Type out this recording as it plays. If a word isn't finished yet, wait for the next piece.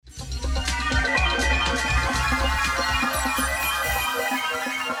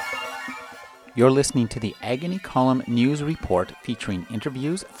You're listening to the Agony Column News Report featuring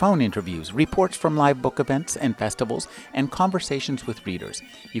interviews, phone interviews, reports from live book events and festivals, and conversations with readers.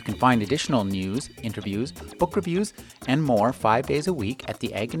 You can find additional news, interviews, book reviews, and more 5 days a week at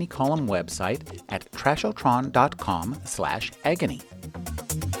the Agony Column website at trashotron.com/agony.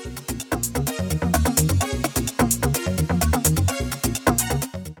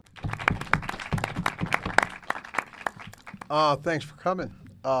 Thanks for coming.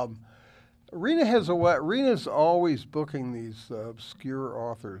 Rena's always booking these obscure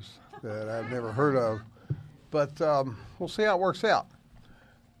authors that I've never heard of, but we'll see how it works out.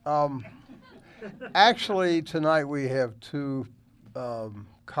 Actually, tonight we have two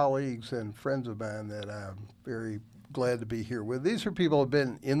colleagues and friends of mine that I'm very glad to be here with. These are people who have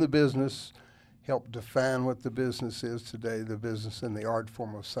been in the business, helped define what the business is today, the business and the art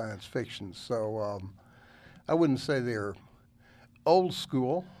form of science fiction. So I wouldn't say they're old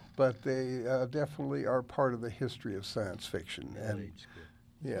school, but they definitely are part of the history of science fiction, and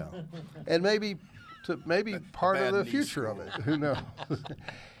yeah, and maybe part of the future of it. Who knows?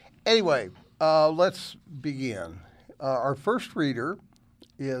 Anyway, let's begin. Our first reader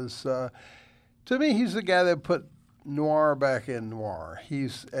is, to me, he's the guy that put noir back in noir.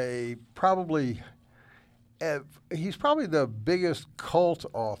 He's probably the biggest cult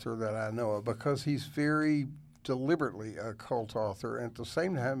author that I know of, because he's very deliberately a cult author, and at the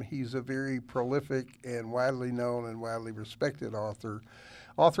same time he's a very prolific and widely known and widely respected author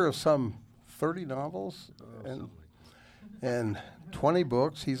of some 30 novels and 20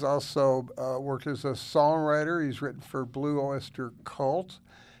 books. He's also worked as a songwriter. He's written for Blue Oyster Cult,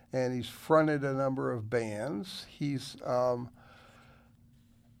 and he's fronted a number of bands. He's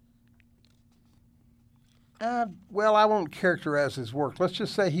I won't characterize his work. Let's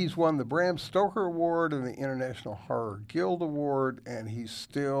just say he's won the Bram Stoker Award and the International Horror Guild Award, and he's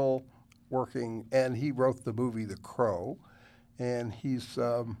still working, and he wrote the movie The Crow, and he's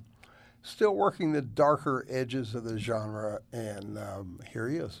still working the darker edges of the genre, and here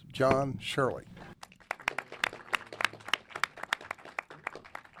he is, John Shirley.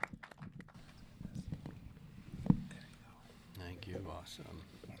 Thank you, awesome.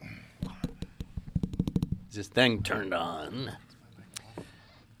 Is this thing turned on?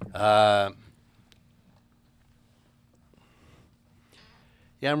 Yeah,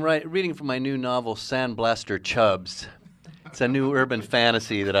 I'm reading from my new novel, Sandblaster Chubbs. It's a new urban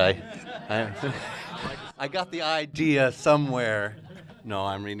fantasy that I got the idea somewhere. No,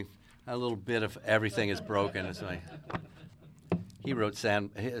 I'm reading a little bit of Everything is Broken. He wrote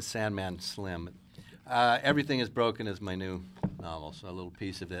Sandman Slim. Everything is Broken is my new novel, so a little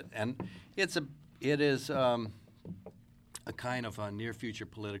piece of it. And it is a kind of a near future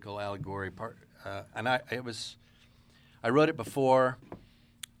political allegory part, and I wrote it before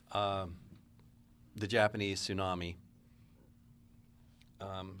the Japanese tsunami.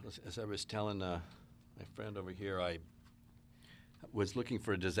 As I was telling my friend over here, I was looking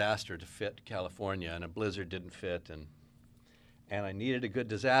for a disaster to fit California, and a blizzard didn't fit, and I needed a good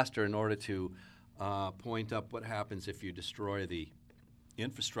disaster in order to point up what happens if you destroy the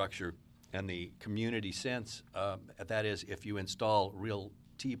infrastructure and the community sense, that is, if you install real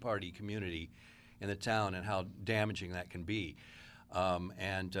Tea Party community in the town, and how damaging that can be.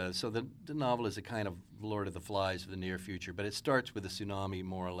 So the novel is a kind of Lord of the Flies of the near future, but it starts with a tsunami,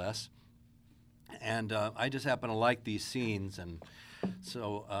 more or less. And I just happen to like these scenes, and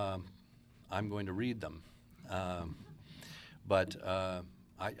so I'm going to read them. But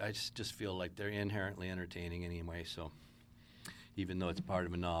I just feel like they're inherently entertaining anyway, so even though it's part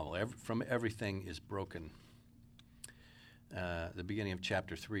of a novel. From Everything is Broken. The beginning of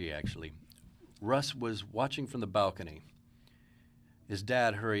chapter 3, actually. Russ was watching from the balcony. His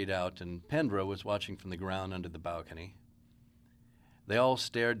dad hurried out, and Pendra was watching from the ground under the balcony. They all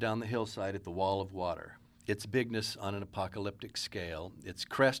stared down the hillside at the wall of water, its bigness on an apocalyptic scale, its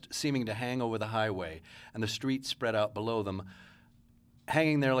crest seeming to hang over the highway, and the street spread out below them,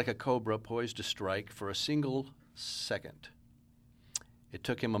 hanging there like a cobra poised to strike for a single second. It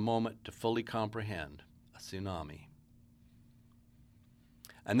took him a moment to fully comprehend a tsunami.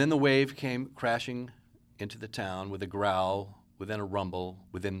 And then the wave came crashing into the town with a growl, within a rumble,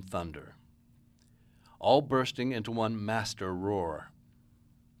 within thunder, all bursting into one master roar.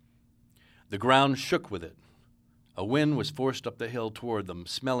 The ground shook with it. A wind was forced up the hill toward them,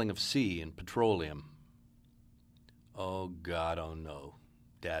 smelling of sea and petroleum. "Oh, God, oh no,"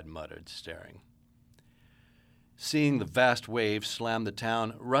 Dad muttered, staring. Seeing the vast waves slam the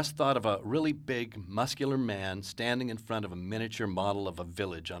town, Russ thought of a really big, muscular man standing in front of a miniature model of a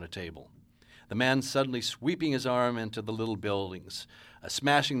village on a table. the man suddenly sweeping his arm into the little buildings,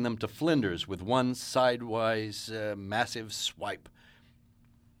 smashing them to flinders with one sidewise massive swipe,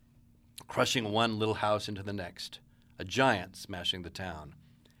 crushing one little house into the next, a giant smashing the town.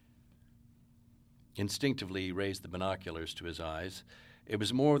 Instinctively, he raised the binoculars to his eyes. It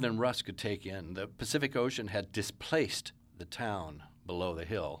was more than Russ could take in. The Pacific Ocean had displaced the town below the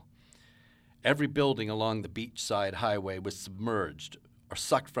hill. Every building along the beachside highway was submerged or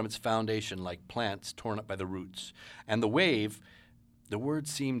sucked from its foundation like plants torn up by the roots. And the wave, the word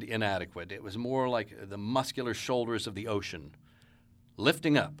seemed inadequate. It was more like the muscular shoulders of the ocean,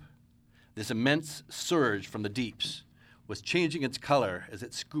 lifting up. This immense surge from the deeps was changing its color as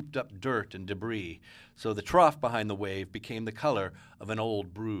it scooped up dirt and debris, so the trough behind the wave became the color of an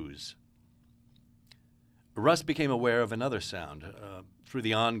old bruise. Russ became aware of another sound. Through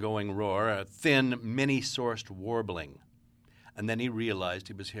the ongoing roar, a thin, many-sourced warbling, and then he realized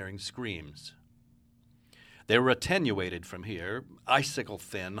he was hearing screams. They were attenuated from here,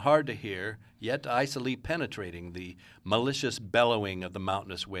 icicle-thin, hard to hear, yet icily penetrating the malicious bellowing of the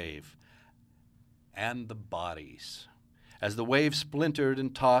mountainous wave. And the bodies. As the wave splintered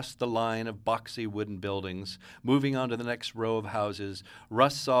and tossed the line of boxy wooden buildings, moving on to the next row of houses,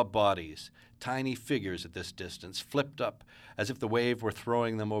 Russ saw bodies, tiny figures at this distance, flipped up as if the wave were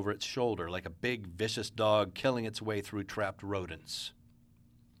throwing them over its shoulder like a big, vicious dog killing its way through trapped rodents.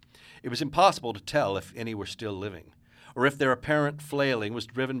 It was impossible to tell if any were still living, or if their apparent flailing was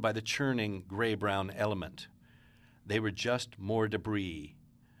driven by the churning gray-brown element. They were just more debris,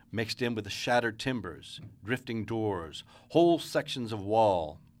 mixed in with the shattered timbers, drifting doors, whole sections of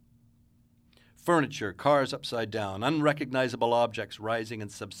wall. Furniture, cars upside down, unrecognizable objects rising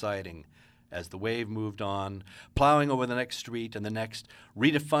and subsiding as the wave moved on, plowing over the next street and the next,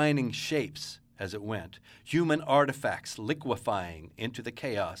 redefining shapes as it went, human artifacts liquefying into the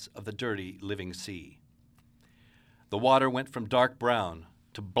chaos of the dirty living sea. The water went from dark brown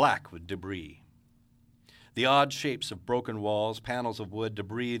to black with debris. The odd shapes of broken walls, panels of wood,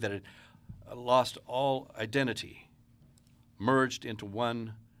 debris that had lost all identity, merged into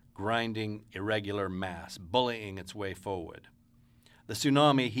one grinding, irregular mass, bullying its way forward. The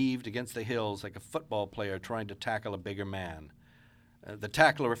tsunami heaved against the hills like a football player trying to tackle a bigger man, the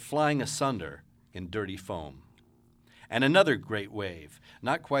tackler flying asunder in dirty foam. And another great wave,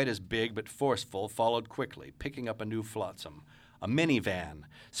 not quite as big but forceful, followed quickly, picking up a new flotsam, a minivan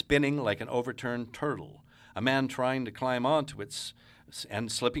spinning like an overturned turtle, a man trying to climb onto it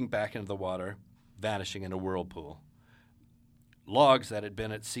and slipping back into the water, vanishing in a whirlpool. Logs that had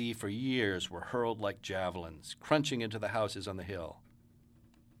been at sea for years were hurled like javelins, crunching into the houses on the hill.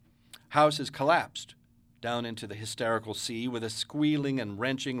 Houses collapsed down into the hysterical sea with a squealing and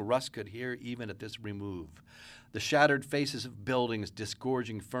wrenching Russ could hear even at this remove. The shattered faces of buildings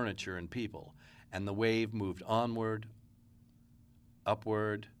disgorging furniture and people, and the wave moved onward,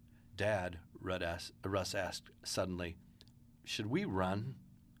 upward. Dad, Russ asked suddenly, should we run?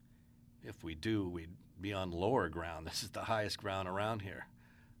 If we do, we'd be on lower ground. This is the highest ground around here.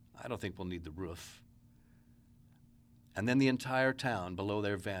 I don't think we'll need the roof. And then the entire town below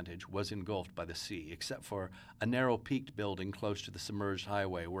their vantage was engulfed by the sea, except for a narrow peaked building close to the submerged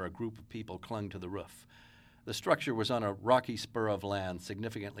highway where a group of people clung to the roof. The structure was on a rocky spur of land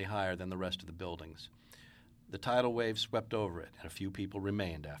significantly higher than the rest of the buildings. The tidal wave swept over it, and a few people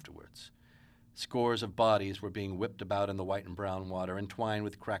remained afterwards. Scores of bodies were being whipped about in the white and brown water, entwined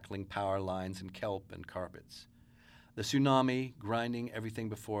with crackling power lines and kelp and carpets. The tsunami, grinding everything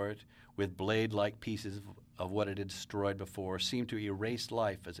before it, with blade-like pieces of what it had destroyed before, seemed to erase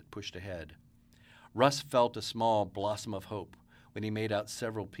life as it pushed ahead. Russ felt a small blossom of hope when he made out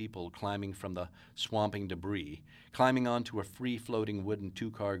several people climbing from the swamping debris, climbing onto a free-floating wooden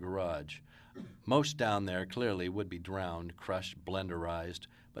two-car garage. Most down there clearly would be drowned, crushed, blenderized,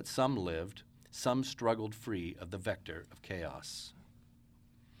 but some lived, some struggled free of the vector of chaos.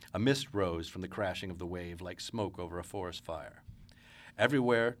 A mist rose from the crashing of the wave like smoke over a forest fire.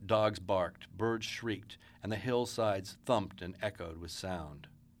 Everywhere, dogs barked, birds shrieked, and the hillsides thumped and echoed with sound.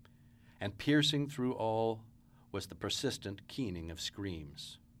 And piercing through all was the persistent keening of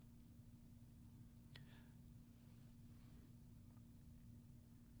screams.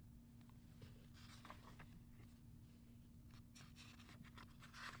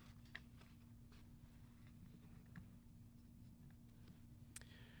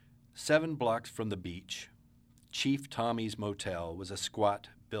 Seven blocks from the beach, Chief Tommy's Motel was a squat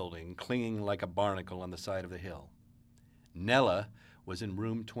building clinging like a barnacle on the side of the hill. Nella was in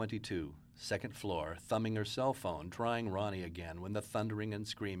room 22, second floor, thumbing her cell phone, trying Ronnie again when the thundering and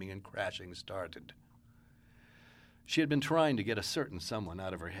screaming and crashing started. She had been trying to get a certain someone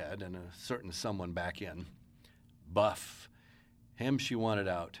out of her head and a certain someone back in. Buff. Him she wanted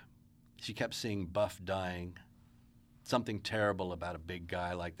out. She kept seeing Buff dying. Something terrible about a big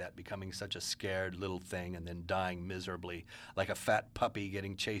guy like that becoming such a scared little thing and then dying miserably, like a fat puppy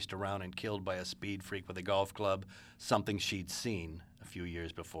getting chased around and killed by a speed freak with a golf club, something she'd seen a few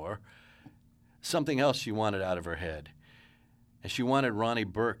years before. Something else she wanted out of her head. And she wanted Ronnie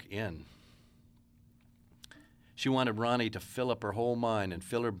Burke in. She wanted Ronnie to fill up her whole mind and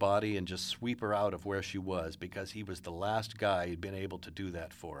fill her body and just sweep her out of where she was, because he was the last guy who'd been able to do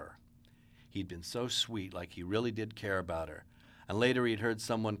that for her. He'd been so sweet, like he really did care about her. And later he'd heard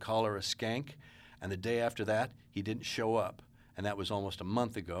someone call her a skank, and the day after that, he didn't show up. And that was almost a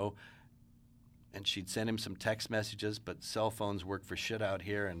month ago. And she'd sent him some text messages, but cell phones work for shit out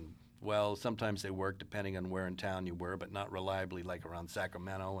here, and, well, sometimes they work depending on where in town you were, but not reliably like around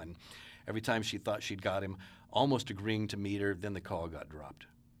Sacramento. And every time she thought she'd got him, almost agreeing to meet her, then the call got dropped.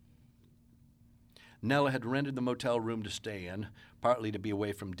 Nella had rented the motel room to stay in, partly to be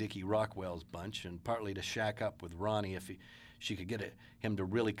away from Dickie Rockwell's bunch, and partly to shack up with Ronnie if she could get him to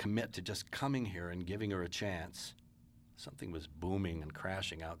really commit to just coming here and giving her a chance. Something was booming and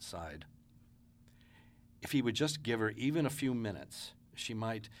crashing outside. If he would just give her even a few minutes, she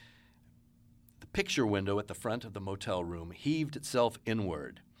might... The picture window at the front of the motel room heaved itself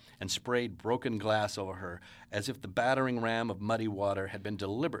inward and sprayed broken glass over her as if the battering ram of muddy water had been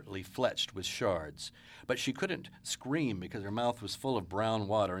deliberately fletched with shards. But she couldn't scream because her mouth was full of brown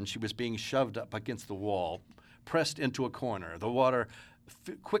water and she was being shoved up against the wall, pressed into a corner, the water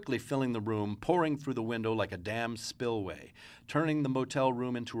quickly filling the room, pouring through the window like a damn spillway, turning the motel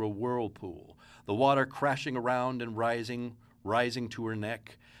room into a whirlpool, the water crashing around and rising to her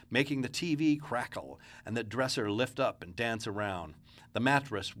neck, making the TV crackle and the dresser lift up and dance around. The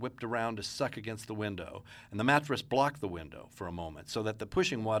mattress whipped around to suck against the window, and the mattress blocked the window for a moment so that the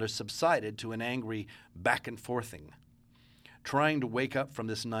pushing water subsided to an angry back and forthing. Trying to wake up from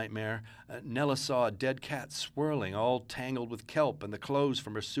this nightmare, Nella saw a dead cat swirling, all tangled with kelp, and the clothes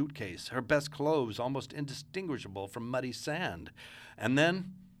from her suitcase, her best clothes almost indistinguishable from muddy sand. And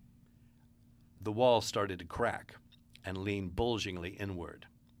then the wall started to crack and lean bulgingly inward,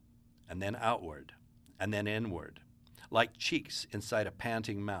 and then outward, and then inward, like cheeks inside a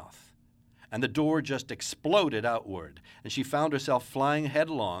panting mouth. And the door just exploded outward, and she found herself flying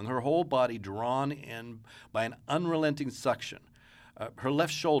headlong, her whole body drawn in by an unrelenting suction, her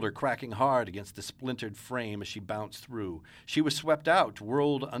left shoulder cracking hard against the splintered frame as she bounced through. She was swept out,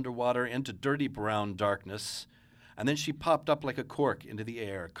 whirled underwater into dirty brown darkness, and then she popped up like a cork into the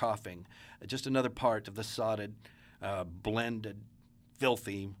air, coughing, just another part of the sodded, blended,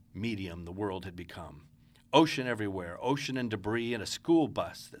 filthy medium the world had become. Ocean everywhere, ocean and debris, and a school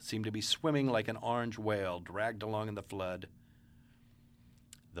bus that seemed to be swimming like an orange whale dragged along in the flood.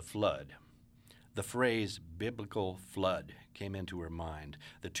 The flood. The phrase biblical flood came into her mind.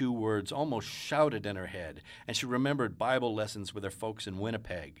 The two words almost shouted in her head, and she remembered Bible lessons with her folks in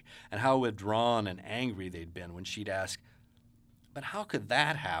Winnipeg and how withdrawn and angry they'd been when she'd ask, "But how could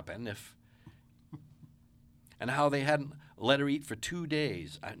that happen if..." And how they hadn't let her eat for 2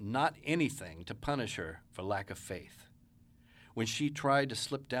 days, not anything to punish her for lack of faith. When she tried to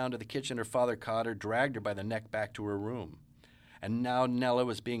slip down to the kitchen, her father caught her, dragged her by the neck back to her room. And now Nella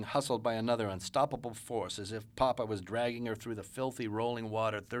was being hustled by another unstoppable force, as if Papa was dragging her through the filthy rolling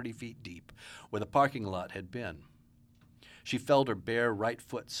water 30 feet deep, where the parking lot had been. She felt her bare right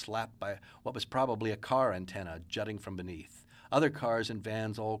foot slapped by what was probably a car antenna jutting from beneath, other cars and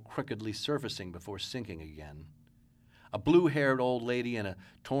vans all crookedly surfacing before sinking again. A blue-haired old lady in a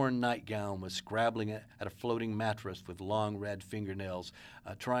torn nightgown was scrabbling at a floating mattress with long red fingernails,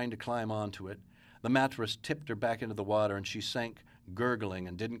 trying to climb onto it. The mattress tipped her back into the water, and she sank, gurgling,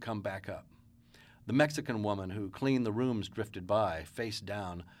 and didn't come back up. The Mexican woman who cleaned the rooms drifted by, face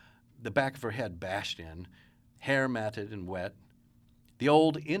down, the back of her head bashed in, hair matted and wet. The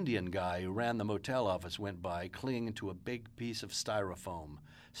old Indian guy who ran the motel office went by, clinging to a big piece of styrofoam,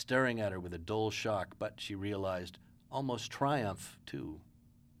 staring at her with a dull shock, but, she realized, almost triumph, too.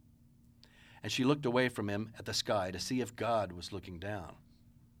 And she looked away from him at the sky to see if God was looking down.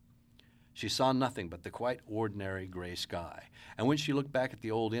 She saw nothing but the quite ordinary gray sky. And when she looked back at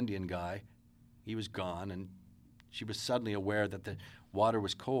the old Indian guy, he was gone, and she was suddenly aware that the water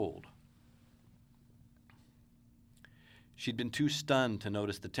was cold. She'd been too stunned to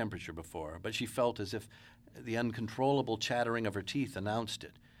notice the temperature before, but she felt as if the uncontrollable chattering of her teeth announced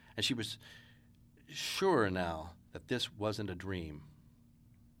it, and she was sure now that this wasn't a dream.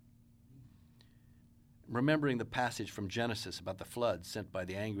 Remembering the passage from Genesis about the flood sent by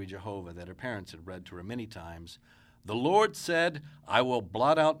the angry Jehovah that her parents had read to her many times, "The Lord said, I will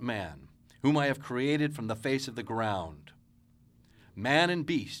blot out man, whom I have created from the face of the ground, man and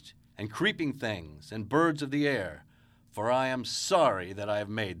beast, and creeping things, and birds of the air, for I am sorry that I have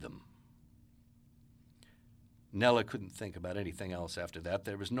made them." Nella couldn't think about anything else after that.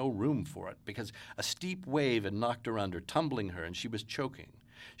 There was no room for it, because a steep wave had knocked her under, tumbling her, and she was choking.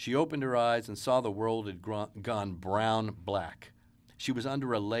 She opened her eyes and saw the world had gone brown black. She was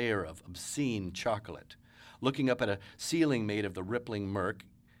under a layer of obscene chocolate. Looking up at a ceiling made of the rippling murk,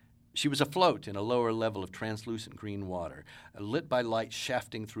 she was afloat in a lower level of translucent green water, lit by light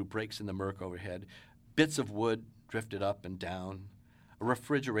shafting through breaks in the murk overhead. Bits of wood drifted up and down. A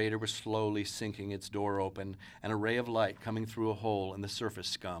refrigerator was slowly sinking its door open, and a ray of light coming through a hole in the surface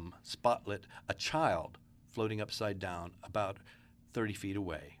scum spotlit a child floating upside down about 30 feet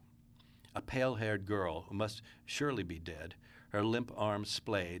away. A pale-haired girl who must surely be dead, her limp arms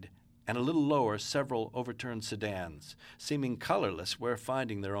splayed, and a little lower several overturned sedans, seeming colorless where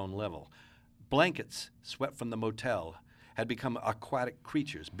finding their own level. Blankets swept from the motel had become aquatic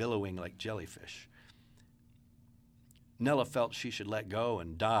creatures billowing like jellyfish. Nella felt she should let go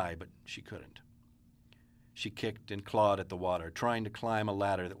and die, but she couldn't. She kicked and clawed at the water, trying to climb a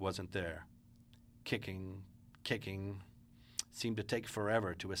ladder that wasn't there. Kicking, seemed to take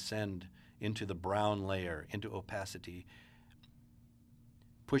forever to ascend into the brown layer, into opacity,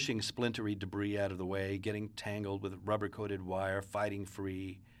 pushing splintery debris out of the way, getting tangled with rubber-coated wire, fighting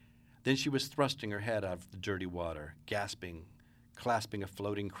free. Then she was thrusting her head out of the dirty water, gasping, clasping a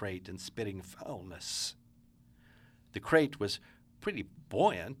floating crate and spitting foulness. The crate was pretty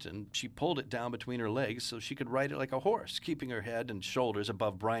buoyant, and she pulled it down between her legs so she could ride it like a horse, keeping her head and shoulders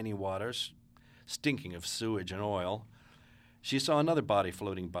above briny waters, stinking of sewage and oil. She saw another body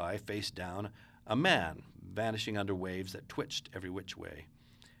floating by, face down, a man vanishing under waves that twitched every which way.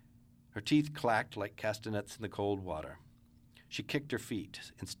 Her teeth clacked like castanets in the cold water. She kicked her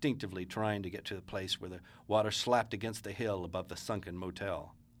feet, instinctively trying to get to the place where the water slapped against the hill above the sunken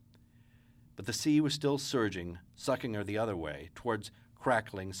motel. But the sea was still surging, sucking her the other way, towards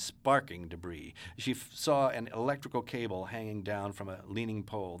crackling, sparking debris. She saw an electrical cable hanging down from a leaning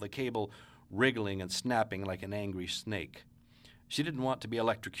pole, the cable wriggling and snapping like an angry snake. She didn't want to be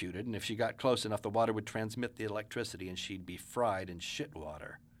electrocuted, and if she got close enough, the water would transmit the electricity and she'd be fried in shit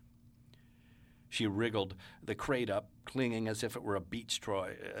water. She wriggled the crate up, clinging as if it were a beach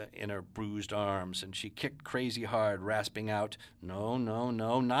toy in her bruised arms, and she kicked crazy hard, rasping out, "No,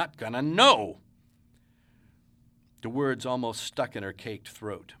 not gonna, no!" The words almost stuck in her caked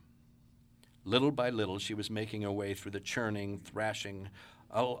throat. Little by little, she was making her way through the churning, thrashing,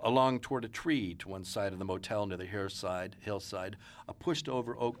 along toward a tree to one side of the motel near the hillside, a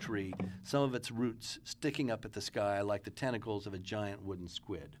pushed-over oak tree, some of its roots sticking up at the sky like the tentacles of a giant wooden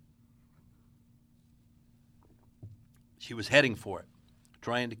squid. She was heading for it,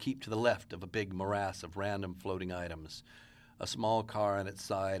 trying to keep to the left of a big morass of random floating items. A small car on its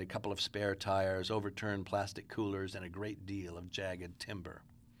side, a couple of spare tires, overturned plastic coolers, and a great deal of jagged timber.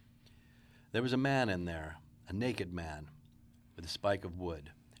 There was a man in there, a naked man, with a spike of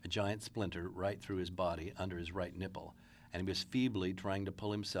wood, a giant splinter right through his body under his right nipple, and he was feebly trying to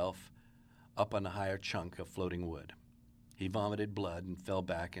pull himself up on a higher chunk of floating wood. He vomited blood and fell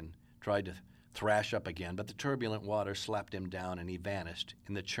back and tried to thrash up again, but the turbulent water slapped him down and he vanished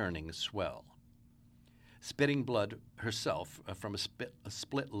in the churning swell. Spitting blood herself from a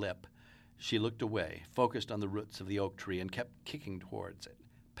split lip, she looked away, focused on the roots of the oak tree, and kept kicking towards it,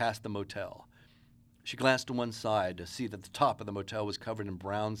 past the motel. She glanced to one side to see that the top of the motel was covered in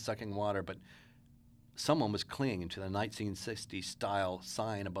brown, sucking water, but someone was clinging to the 1960s-style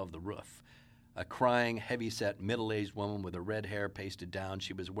sign above the roof. A crying, heavy-set, middle-aged woman with her red hair pasted down.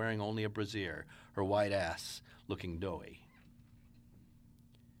 She was wearing only a brassiere, her white ass looking doughy.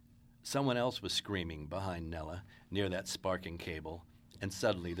 Someone else was screaming behind Nella, near that sparking cable, and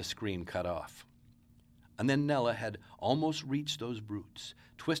suddenly the scream cut off. And then Nella had almost reached those roots,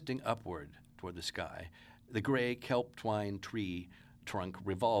 twisting upward toward the sky, the gray kelp-twined tree trunk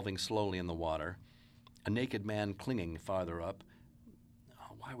revolving slowly in the water, a naked man clinging farther up.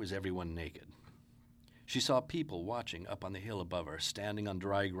 Why was everyone naked? She saw people watching up on the hill above her, standing on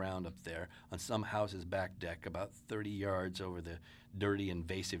dry ground up there on some house's back deck about 30 yards over the dirty,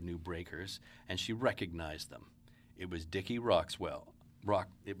 invasive new breakers, and she recognized them. It was Dickie Rockwell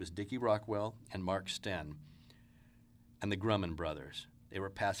and Mark Sten and the Grumman brothers. They were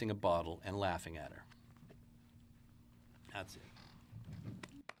passing a bottle and laughing at her. That's it.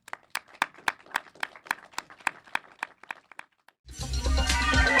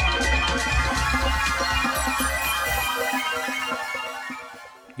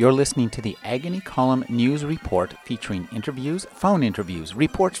 You're listening to the Agony Column News Report featuring interviews, phone interviews,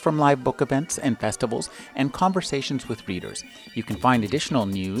 reports from live book events and festivals, and conversations with readers. You can find additional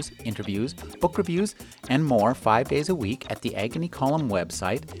news, interviews, book reviews, and more 5 days a week at the Agony Column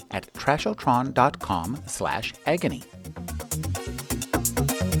website at trashotron.com/agony.